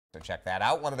So check that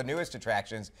out. One of the newest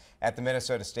attractions at the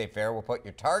Minnesota State Fair will put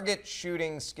your target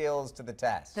shooting skills to the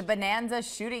test. The Bonanza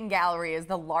Shooting Gallery is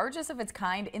the largest of its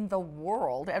kind in the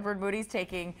world. Edward Moody's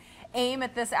taking aim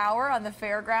at this hour on the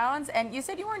fairgrounds. And you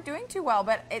said you weren't doing too well,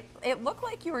 but it looked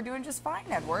like you were doing just fine,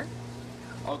 Edward.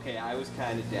 Okay, I was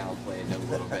kind of downplaying it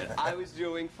a little bit. I was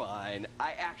doing fine.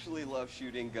 I actually love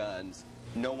shooting guns.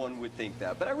 No one would think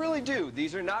that, but I really do.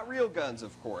 These are not real guns,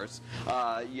 of course.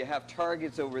 You have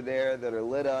targets over there that are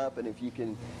lit up, and if you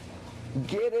can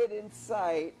get it in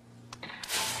sight,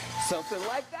 something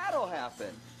like that'll happen.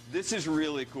 This is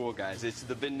really cool, guys. It's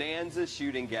the Bonanza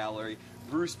Shooting Gallery.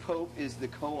 Bruce Pope is the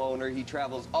co-owner. He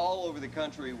travels all over the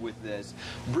country with this.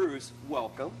 Bruce,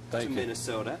 welcome to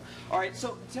Minnesota. All right,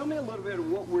 so tell me a little bit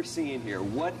of what we're seeing here.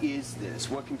 What is this?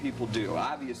 What can people do?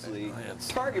 Obviously, it's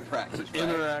target practice, right?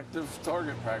 Interactive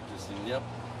target practicing, yep.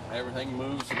 Everything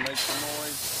moves and makes a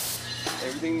noise.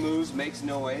 Everything moves, makes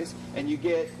noise, and you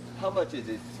get, how much is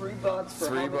it? $3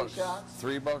 for how many shots?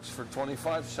 $3 for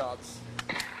 25 shots.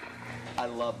 I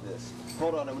love this.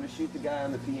 Hold on, I'm going to shoot the guy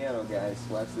on the piano, guys.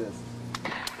 Watch this.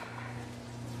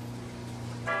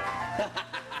 I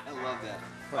love that.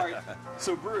 All right,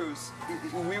 so Bruce,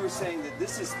 we were saying that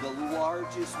this is the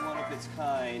largest one of its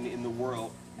kind in the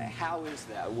world. How is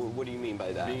that? What do you mean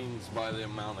by that? Means by the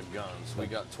amount of guns. We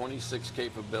got 26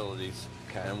 capabilities,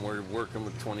 and we're working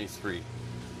with 23.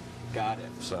 Got it.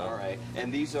 So, all right.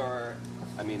 And these are,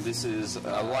 I mean, this is...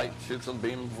 a light, shoots a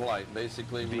beam of light,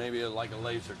 basically maybe like a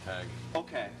laser tag.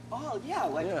 Okay. Oh, yeah,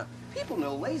 like people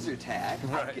know laser tag.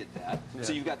 Right. I get that. Yeah.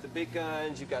 So you've got the big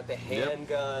guns, you've got the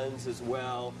handguns as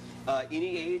well.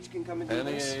 Any age can come into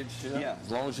this? Any age, yeah. As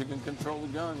long as you can control the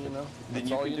gun, you know. Then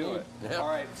you can do it. Yeah. All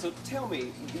right, so tell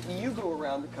me, you go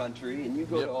around the country and you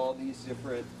go to all these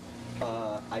different...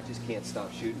 I just can't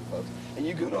stop shooting, folks. And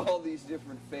you go to all these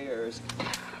different fairs.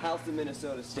 How's the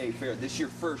Minnesota State Fair? This is your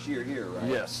first year here, right?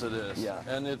 Yes, it is. Yeah.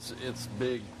 And it's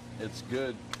big, it's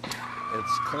good,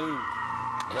 it's clean,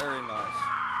 very nice.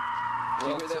 You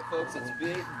hear that, folks? It's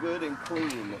big, good, and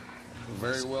clean.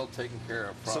 Very well taken care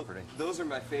of property. So those are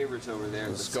my favorites over there,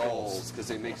 the skulls, because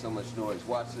they make so much noise.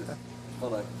 Watch this.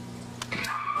 Hold on.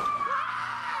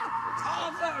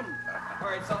 Awesome! All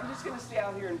right, so I'm just going to stay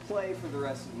out here and play for the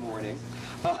rest of the morning.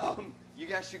 You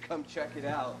guys should come check it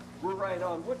out. We're right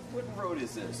on, what road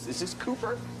is this? Is this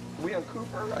Cooper? Are we on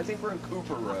Cooper? I think we're on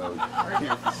Cooper Road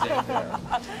here at the State Fair.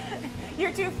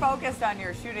 You're too focused on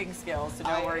your shooting skills to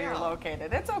know where you're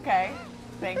located. It's okay.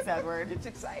 Thanks, Edward. It's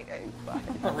exciting.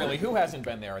 But really, who hasn't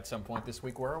been there at some point this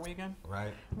week? Where are we again?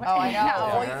 Right. Oh, I know.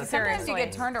 Yeah. Well, sometimes you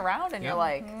get turned around and you're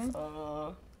like,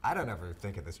 I don't ever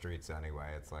think of the streets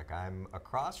anyway. It's like I'm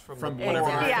across from the whatever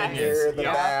the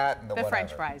bat and the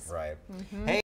French fries. Right. Hey.